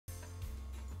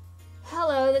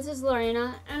Hello, this is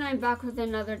Lorena, and I'm back with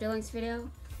another duelings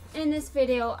video. In this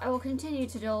video, I will continue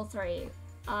to duel 3.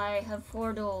 I have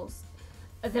 4 duels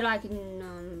that I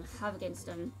can have against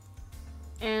him.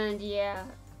 And yeah,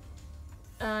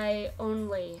 I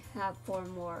only have 4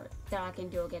 more that I can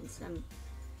do against him.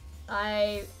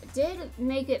 I did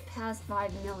make it past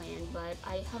 5 million, but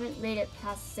I haven't made it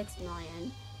past 6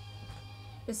 million.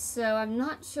 So I'm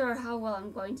not sure how well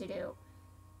I'm going to do.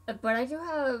 But I do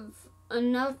have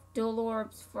enough dual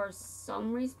orbs for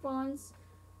some respawns.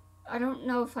 I don't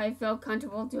know if I feel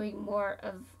comfortable doing more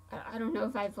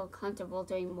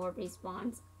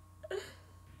respawns.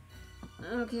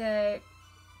 Okay.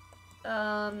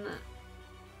 I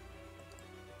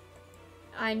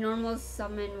normal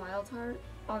summon Wildheart,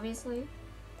 obviously.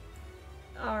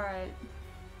 Alright.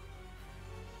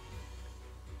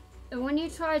 When you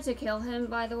try to kill him,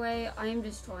 by the way, I am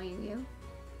destroying you.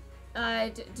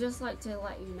 I'd just like to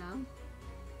let you know.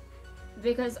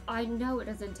 Because I know it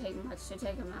doesn't take much to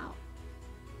take him out.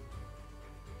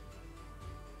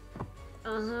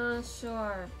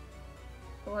 Sure.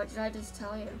 What did I just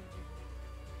tell you?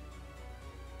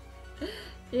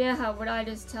 Yeah, what did I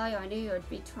just tell you? I knew you would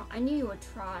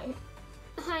try.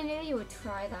 I knew you would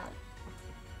try that.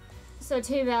 So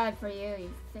too bad for you, you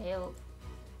failed.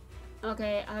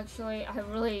 Okay, actually, I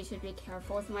really should be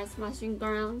careful with my smashing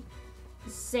ground.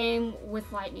 Same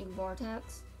with lightning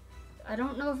vortex. I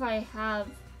don't know if I have.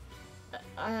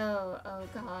 Oh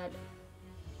god.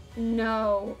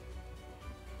 No.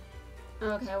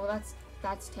 Okay, well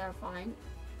that's terrifying.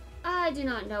 I do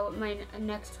not know what my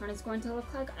next turn is going to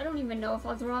look like. I don't even know if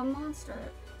I'll draw a monster.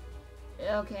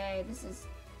 Okay, this is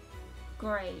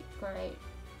great.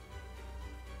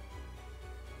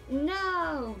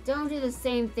 No! Don't do the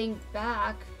same thing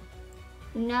back.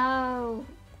 No.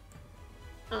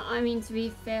 I mean, to be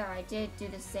fair, I did do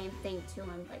the same thing to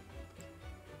him, but...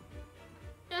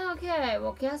 Okay,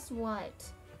 well, guess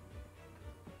what?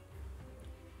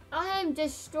 I am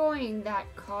destroying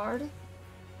that card.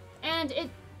 And it...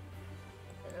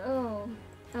 Oh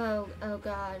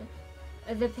god.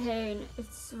 The pain,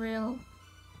 it's real.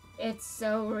 It's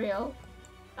so real.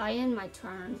 I end my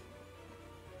turn.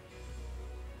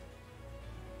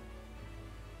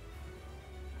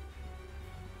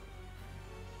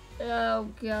 Oh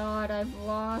god, I've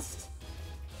lost.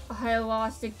 I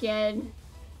lost again.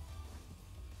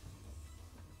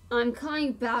 I'm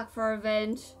coming back for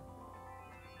revenge.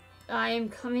 I am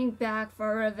coming back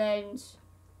for revenge.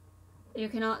 You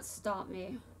cannot stop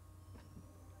me.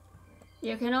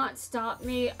 You cannot stop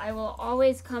me. I will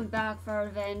always come back for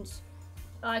revenge.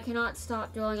 I cannot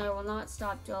stop dueling. I will not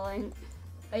stop dueling.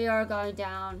 You are going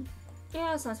down.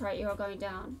 Yes, that's right. You are going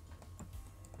down.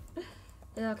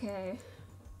 Okay.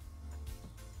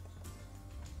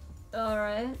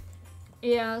 Alright.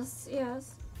 Yes.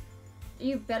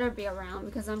 You better be around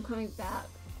because I'm coming back.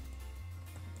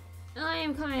 I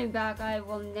am coming back. I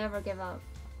will never give up.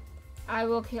 I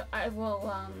will kick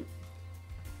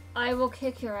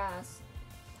your ass.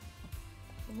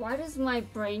 Why does my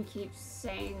brain keep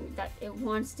saying that it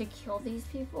wants to kill these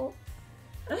people?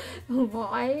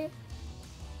 Why?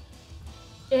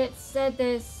 It said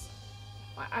this.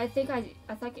 I think I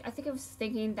was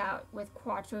thinking that with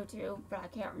Quattro too, but I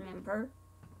can't remember.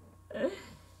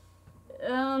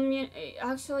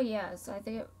 Actually, yes. I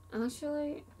think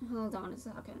actually, hold on a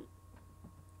second.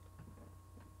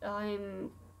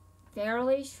 I'm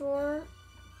fairly sure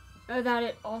that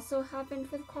it also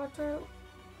happened with Quattro.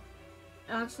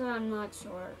 Actually, I'm not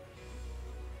sure.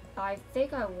 I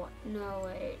think no,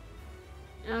 wait.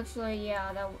 Actually,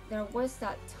 yeah, there was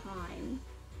that time.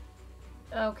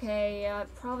 Okay, yeah,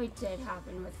 it probably did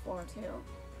happen with 4 too.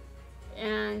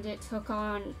 And it took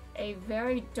on a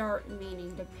very dark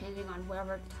meaning depending on where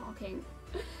we're talking.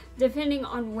 Depending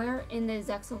on where in the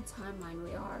Zexal timeline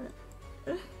we are.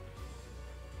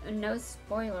 No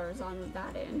spoilers on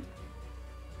that end.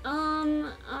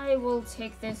 I will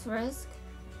take this risk.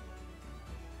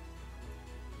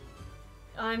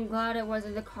 I'm glad it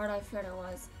wasn't the card I feared it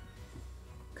was.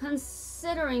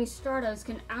 Considering Stratos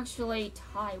can actually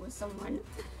tie with someone.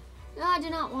 I do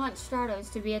not want Stratos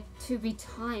to be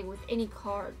tying with any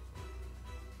card.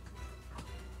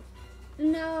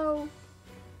 No.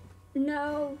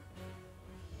 You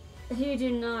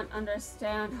do not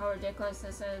understand how ridiculous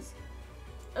this is.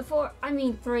 3,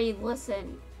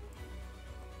 listen.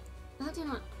 I do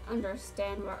not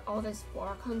understand where all this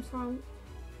 4 comes from.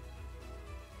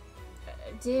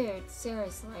 Dude,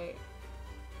 seriously.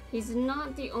 He's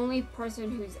not the only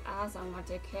person whose ass I want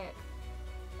to kick.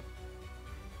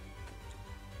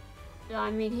 I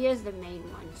mean, he is the main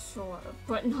one, sure,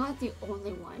 but not the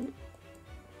only one.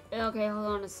 Okay, hold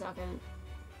on a second.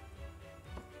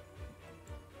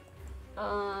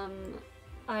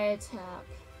 I attack.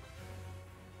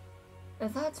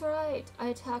 That's right, I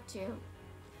attacked you.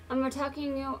 I'm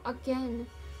attacking you again.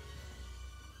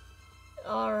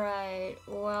 Alright,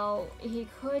 well, he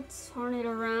could turn it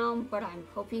around, but I'm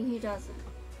hoping he doesn't.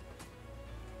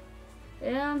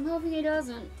 Yeah, I'm hoping he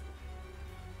doesn't.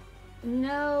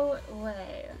 No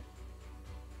way.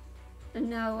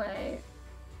 No way.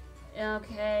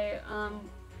 Okay,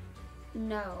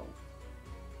 no.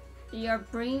 You're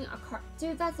bringing a car.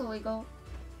 Dude, that's illegal.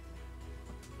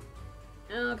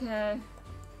 Okay.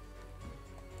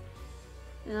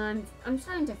 I'm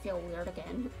starting to feel weird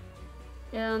again.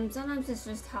 Sometimes this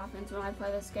just happens when I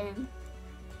play this game.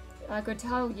 I could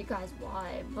tell you guys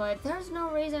why, but there's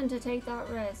no reason to take that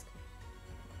risk.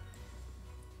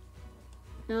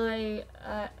 Oh,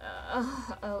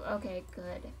 okay,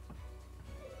 good.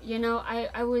 You know,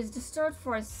 I was disturbed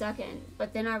for a second,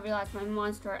 but then I realized my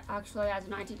monster actually has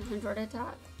 1900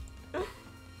 attack.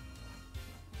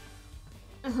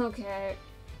 Okay.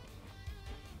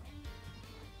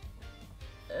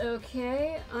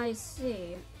 Okay, I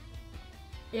see.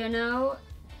 You know,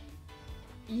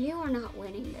 you are not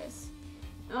winning this.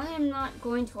 I am not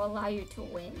going to allow you to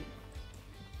win.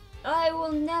 I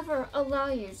will never allow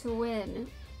you to win.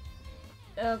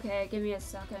 Okay, give me a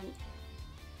second.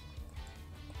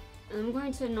 I'm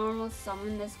going to normal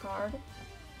summon this card.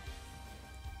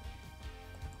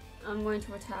 I'm going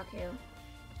to attack you.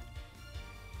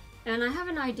 And I have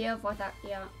an idea of what that,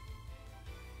 yeah.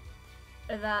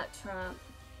 That trap.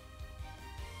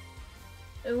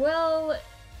 Well,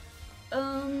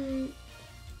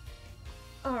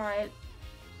 alright.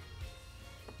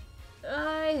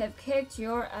 I have kicked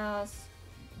your ass.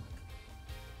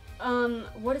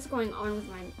 What is going on with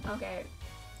my, okay.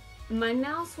 My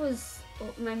mouse was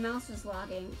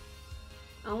lagging.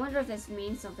 I wonder if this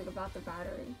means something about the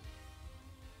battery.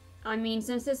 I mean,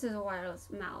 since this is a wireless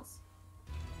mouse.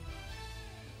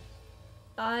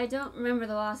 I don't remember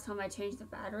the last time I changed the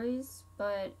batteries,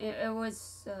 but it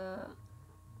was,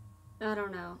 I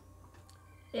don't know.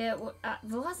 The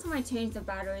last time I changed the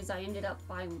batteries, I ended up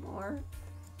buying more.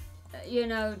 You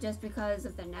know, just because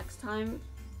of the next time.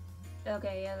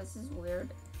 Okay, yeah, this is weird.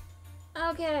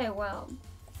 Okay, well.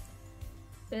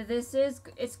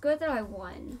 It's good that I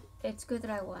won. It's good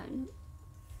that I won.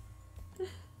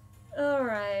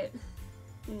 Alright.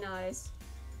 Nice.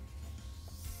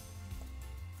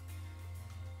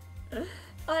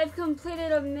 I've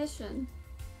completed a mission.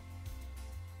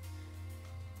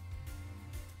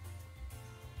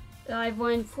 I've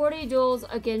won 40 duels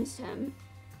against him.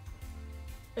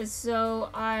 So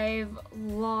I've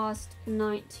lost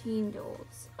 19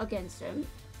 duels against him.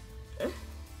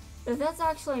 That's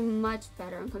actually much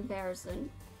better in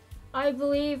comparison. I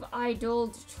believe I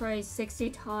dueled Trey 60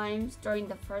 times during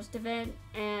the first event,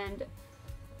 and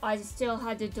I still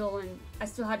had to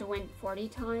win 40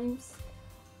 times.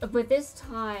 But this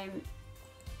time,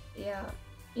 yeah,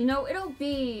 you know, it'll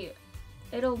be,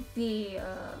 if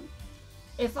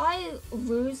I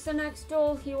lose the next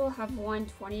duel, he will have won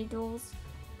 20 duels,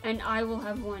 and I will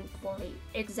have won 40,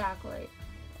 exactly.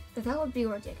 That would be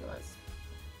ridiculous.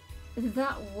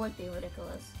 That would be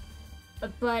ridiculous.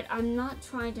 But I'm not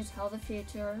trying to tell the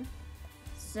future.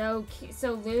 So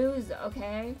lose,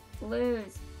 okay?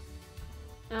 Lose.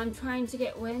 I'm trying to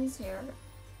get wins here.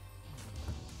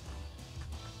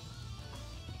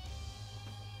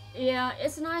 Yeah,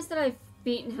 it's nice that I've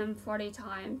beaten him 40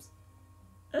 times.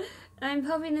 I'm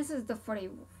hoping this is the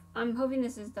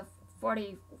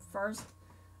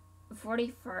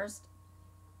 41st.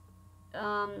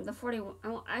 The 41.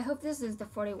 I hope this is the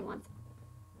 41th.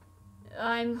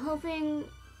 I'm hoping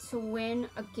to win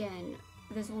again.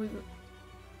 This will be.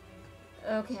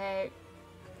 Okay.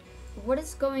 What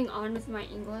is going on with my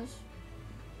English?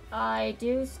 I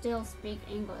do still speak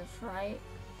English, right?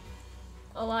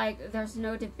 Like, there's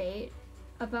no debate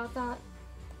about that?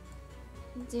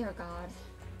 Dear God.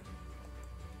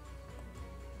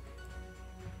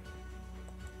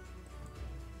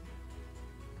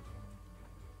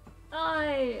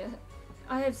 I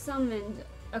have summoned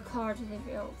a card to the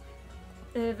field.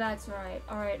 That's right.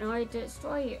 Alright, now I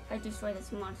destroy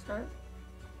this monster.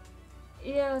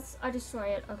 Yes, I destroy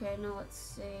it. Okay, now let's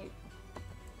see.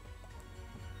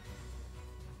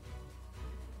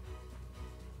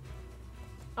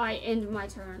 I end my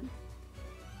turn.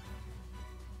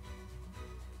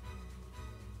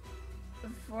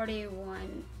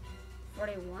 41st.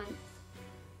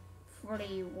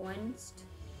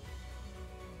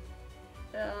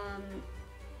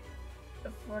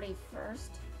 41st.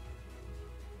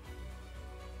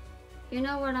 You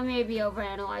know what? I may be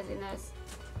overanalyzing this.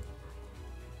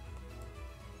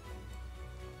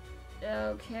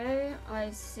 Okay, I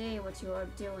see what you are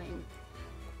doing.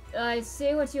 I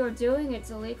see what you are doing. It's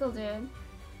illegal, dude.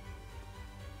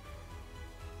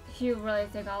 You really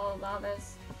think I'll allow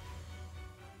this?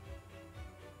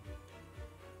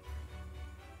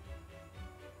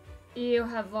 You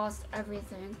have lost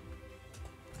everything.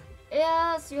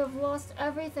 Yes, you have lost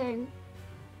everything.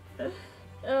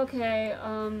 Okay,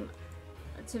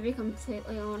 to be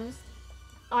completely honest,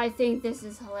 I think this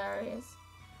is hilarious.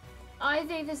 I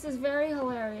think this is very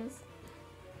hilarious.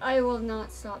 I will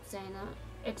not stop saying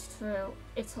that. It's true.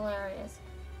 It's hilarious.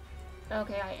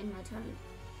 Okay, I end my turn.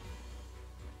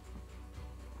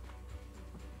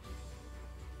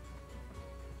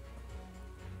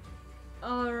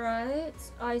 Alright,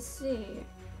 I see.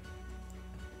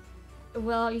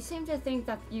 Well, you seem to think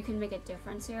that you can make a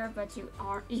difference here, but you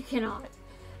cannot.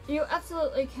 You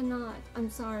absolutely cannot. I'm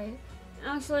sorry.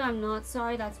 Actually, I'm not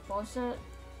sorry, that's bullshit.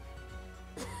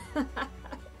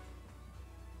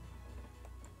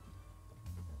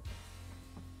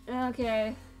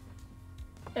 Okay.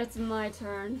 It's my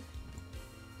turn.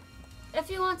 If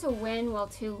you want to win, well,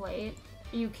 too late.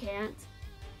 You can't.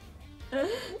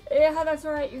 Yeah, that's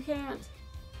right, you can't.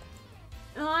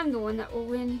 I'm the one that will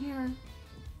win here.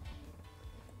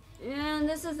 And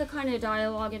this is the kind of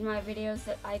dialogue in my videos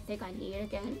that I think I need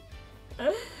again.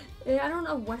 Yeah, I don't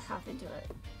know what happened to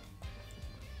it.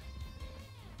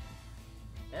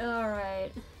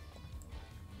 Alright.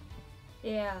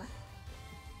 Yeah.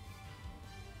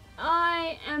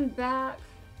 I am back.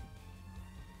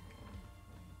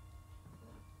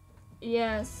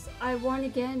 Yes, I won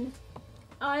again.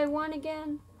 I won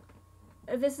again.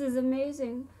 This is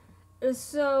amazing.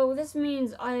 So this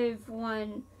means I've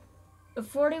won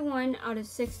 41 out of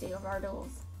 60 of our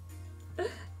duels.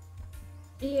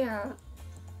 Yeah.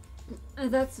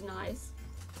 That's nice.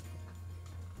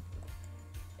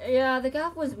 Yeah, the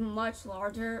gap was much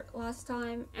larger last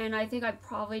time, and I think I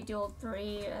probably dueled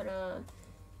 3 at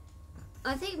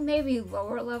I think maybe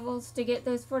lower levels to get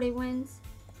those 40 wins.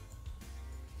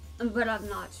 But I'm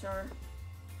not sure.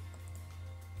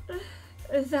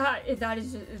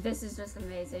 This is just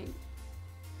amazing.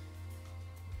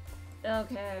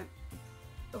 Okay.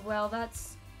 Well,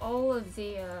 that's all of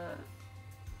the,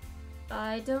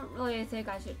 I don't really think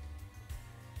I should...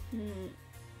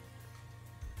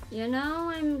 You know,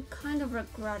 I'm kind of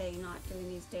regretting not doing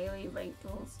these daily rank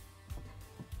duels.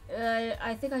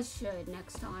 I think I should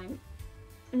next time.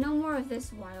 No more of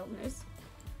this wildness.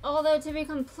 Although, to be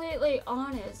completely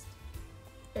honest,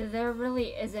 there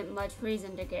really isn't much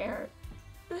reason to care.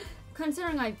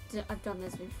 Considering I've done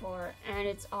this before, and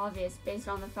it's obvious based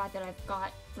on the fact that I've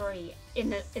got 3 in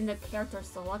the character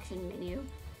selection menu,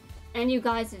 and you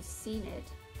guys have seen it.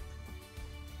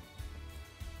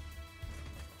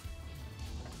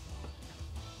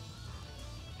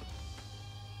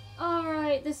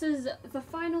 Alright, this is the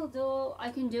final duel I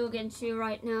can do against you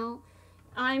right now.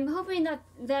 I'm hoping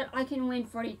that I can win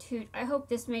 42. I hope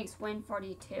this makes win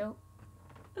 42.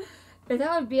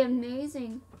 That would be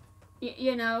amazing.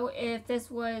 You know, if this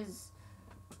was...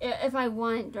 If I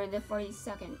won during the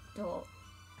 42nd duel.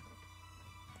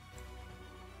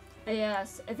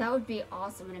 Yes, that would be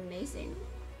awesome and amazing.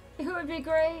 It would be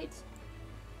great.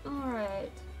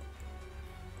 Alright.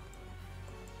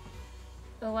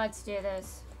 So let's do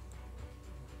this.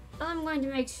 I'm going to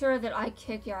make sure that I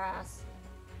kick your ass.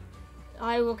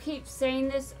 I will keep saying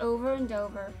this over and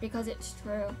over because it's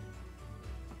true.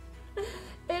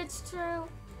 It's true.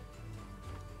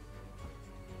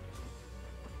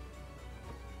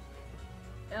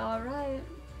 Alright.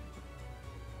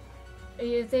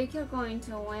 You think you're going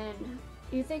to win.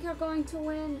 You think you're going to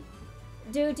win?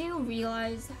 Do you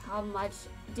realize how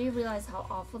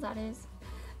awful that is?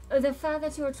 The fact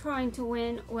that you are trying to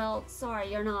win, well,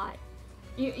 sorry, you're not.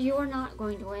 You are not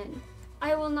going to win.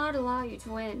 I will not allow you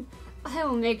to win. I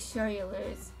will make sure you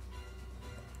lose.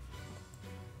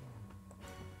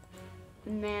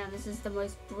 Man, this is the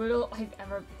most brutal I've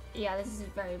ever... Yeah, this is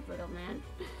very brutal, man.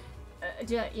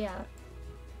 Yeah.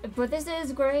 But this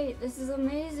is great. This is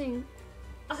amazing.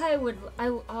 I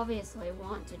obviously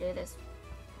want to do this.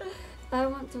 I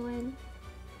want to win.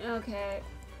 Okay.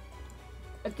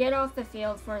 Get off the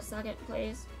field for a second,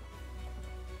 please.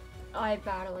 I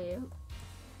battle you.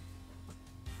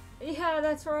 Yeah,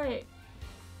 that's right.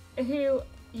 You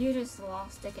just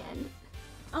lost again.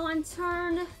 On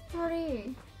turn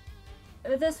 3.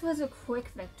 This was a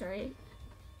quick victory.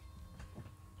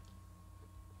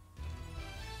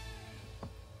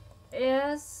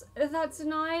 Yes, that's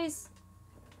nice.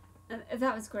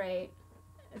 That was great.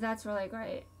 That's really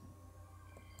great.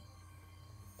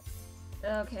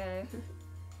 Okay.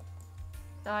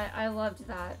 I loved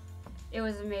that. It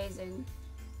was amazing.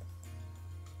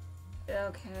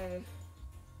 Okay.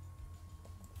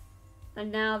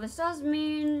 And now this does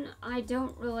mean I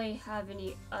don't really have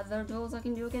any other duels I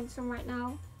can do against him right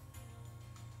now.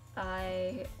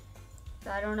 I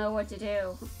don't know what to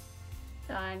do.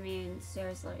 I mean,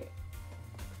 seriously.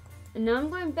 And now I'm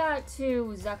going back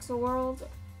to Zexal World.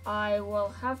 I will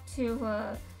have to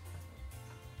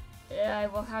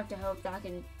hope that I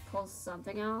can pull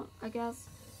something out, I guess.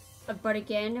 But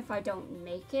again, if I don't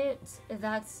make it,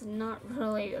 that's not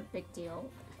really a big deal.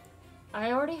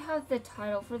 I already have the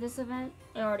title for this event.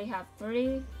 I already have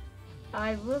 3.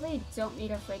 I really don't need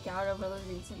to freak out over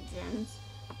losing some gems.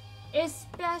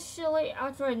 Especially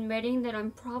after admitting that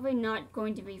I'm probably not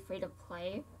going to be free to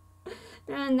play.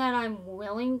 And that I'm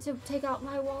willing to take out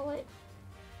my wallet.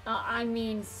 I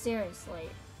mean, seriously.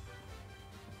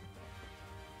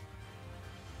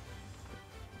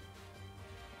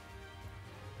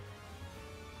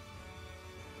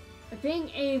 Being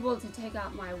able to take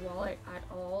out my wallet at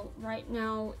all right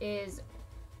now it's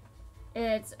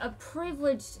a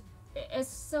privilege.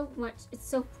 It's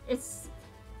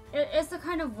the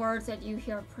kind of words that you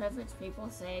hear privileged people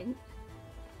saying.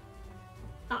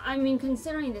 I mean,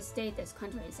 considering the state this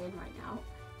country is in right now.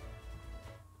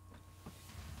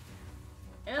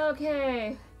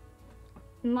 Okay.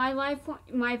 My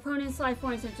opponent's life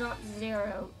points have dropped to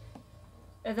 0.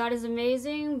 That is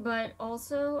amazing, but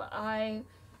also I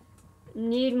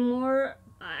need more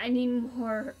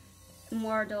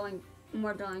dueling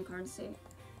currency.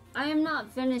 I am not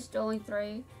finished dueling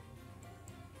 3.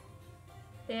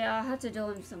 Yeah, I have to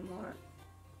duel him some more.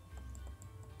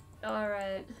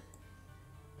 Alright.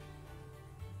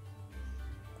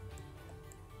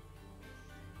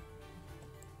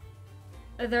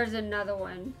 There's another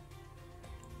one.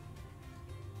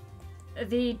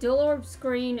 The dual orb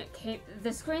screen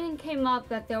came up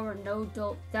that there were no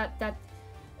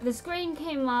the screen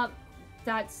came up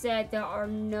that said there are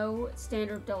no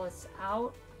standard duelists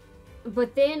out,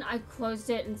 but then I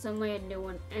closed it and suddenly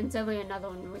another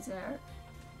one was there.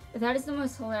 That is the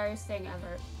most hilarious thing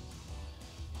ever.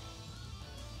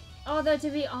 Although,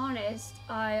 to be honest,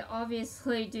 I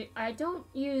don't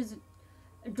use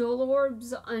dual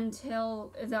orbs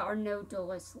until there are no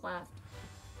duelists left.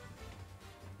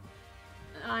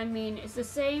 I mean, it's the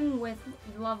same with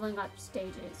leveling up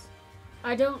stages.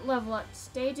 I don't level up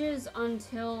stages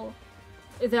until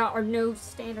there are no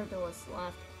standard duelists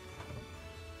left.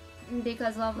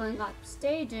 Because leveling up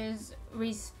stages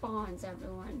respawns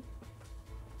everyone.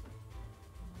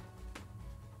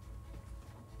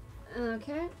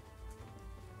 Okay.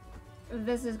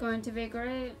 This is going to be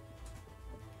great.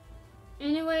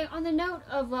 Anyway, on the note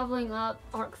of leveling up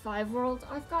Arc 5 World,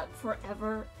 I've got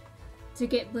forever to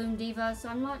get Bloom Diva, so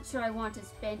I'm not sure I want to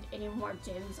spend any more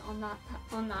gems on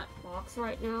that box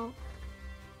right now.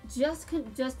 Just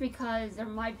because there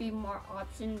might be more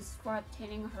options for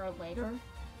obtaining her later.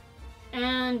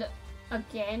 And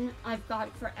again, I've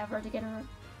got forever to get her.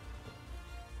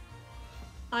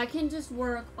 I can just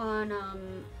work on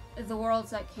the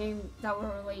worlds that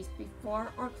were released before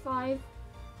Arc 5,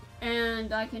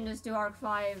 and I can just do Arc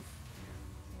 5.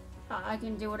 I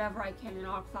can do whatever I can in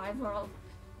Arc 5 world.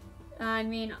 I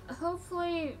mean,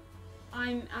 hopefully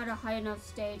I'm at a high enough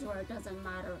stage where it doesn't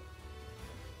matter.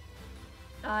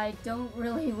 I don't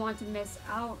really want to miss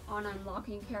out on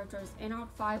unlocking characters in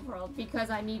Arc 5 world because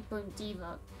I need Bloom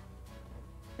Diva.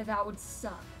 That would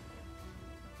suck.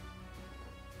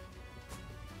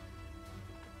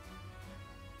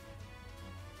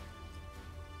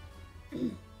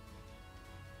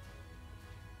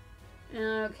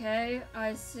 Okay,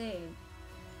 I see.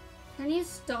 Can you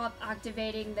stop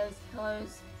activating those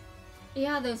pillows?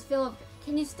 Yeah,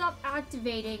 can you stop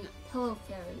activating pillow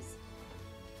fairies?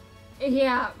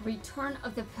 Yeah, Return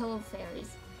of the Pillow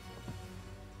Fairies.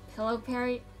 Pillow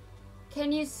Fairy?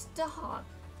 Can you stop?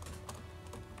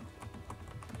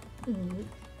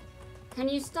 Can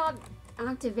you stop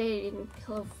activating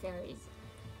Pillow Fairies?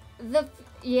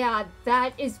 Yeah,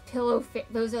 that is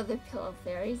those are the Pillow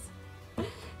Fairies.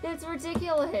 That's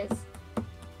ridiculous.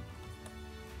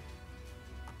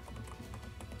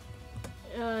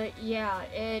 Yeah,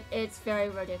 it's very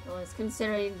ridiculous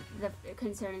considering the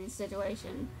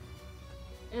situation.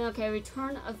 Okay,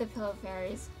 Return of the Pillow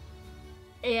Fairies.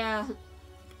 Yeah,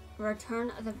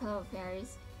 Return of the Pillow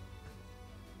Fairies.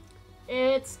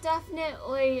 It's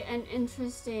definitely an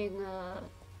interesting,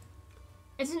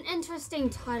 it's an interesting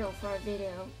title for a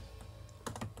video.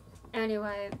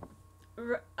 Anyway,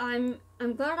 I'm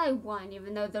glad I won,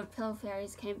 even though the Pillow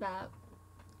Fairies came back.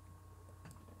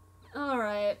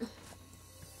 Alright.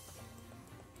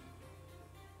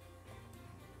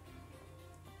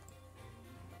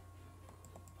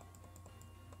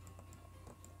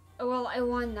 Well, I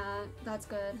won that. That's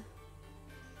good.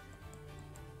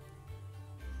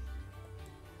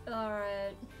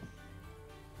 Alright.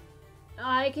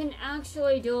 I can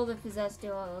actually duel the possessed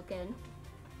duo again.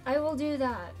 I will do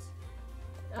that.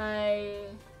 I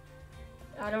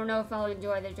don't know if I'll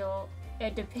enjoy the duel.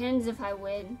 It depends if I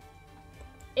win.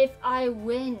 If I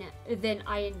win, then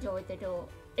I enjoy the duel.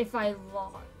 If I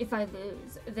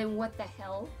lose, then what the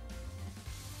hell?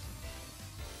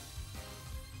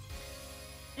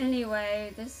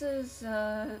 Anyway, this is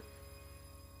not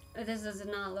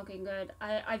looking good.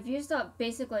 I've used up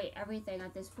basically everything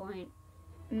at this point.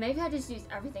 Maybe I just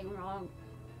used everything wrong.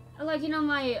 Like, you know,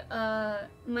 my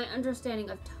my understanding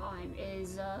of time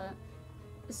is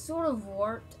sort of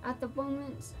warped at the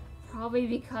moment. Probably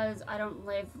because I don't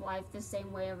live life the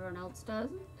same way everyone else does.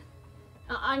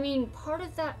 I mean, part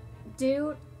of that,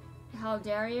 dude, how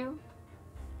dare you?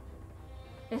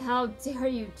 How dare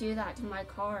you do that to my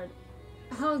card?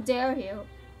 How dare you?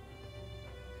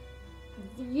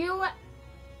 You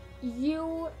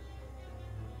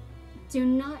do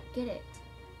not get it.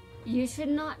 You should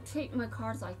not treat my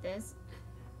cards like this.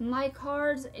 My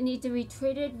cards need to be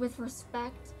treated with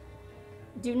respect.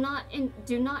 Do not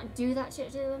do that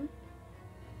shit to them.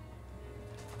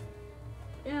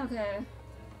 Okay.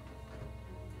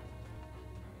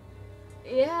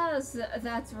 Yes,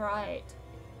 that's right.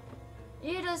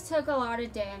 You just took a lot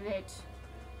of damage.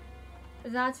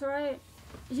 That's right.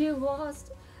 You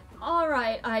lost.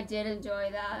 Alright, I did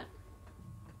enjoy that.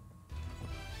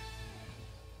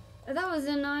 That was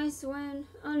a nice win.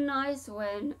 A nice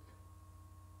win.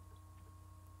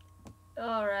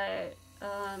 Alright.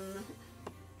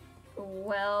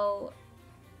 Well,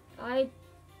 I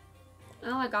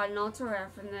got an ultra rare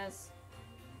from this.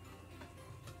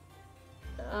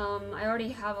 I already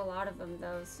have a lot of them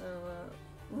though, so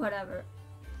whatever.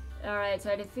 Alright,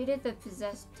 so I defeated the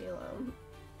possessed duo.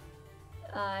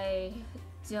 I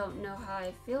don't know how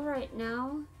I feel right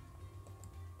now.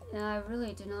 I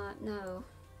really do not know.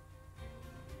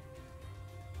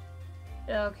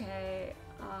 Okay,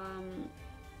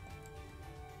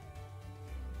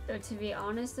 to be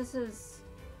honest, this is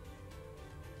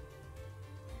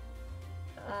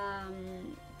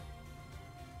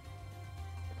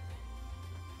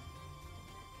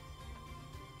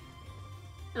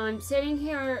I'm sitting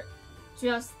here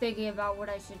just thinking about what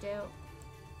I should do.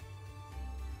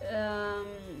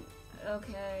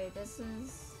 Okay, this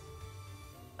is...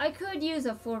 I could use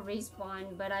a full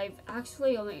respawn, but I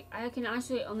can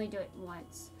actually only do it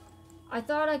once. I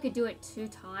thought I could do it 2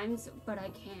 times, but I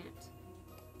can't.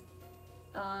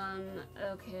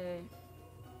 Okay.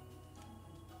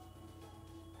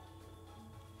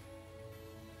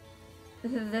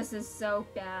 This is so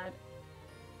bad.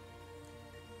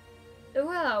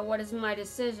 Well, what is my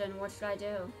decision? What should I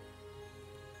do?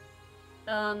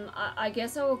 I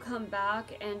guess I will come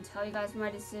back and tell you guys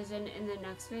my decision in the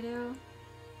next video.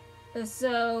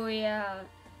 So, yeah.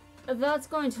 That's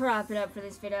going to wrap it up for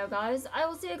this video, guys. I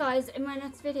will see you guys in my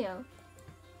next video.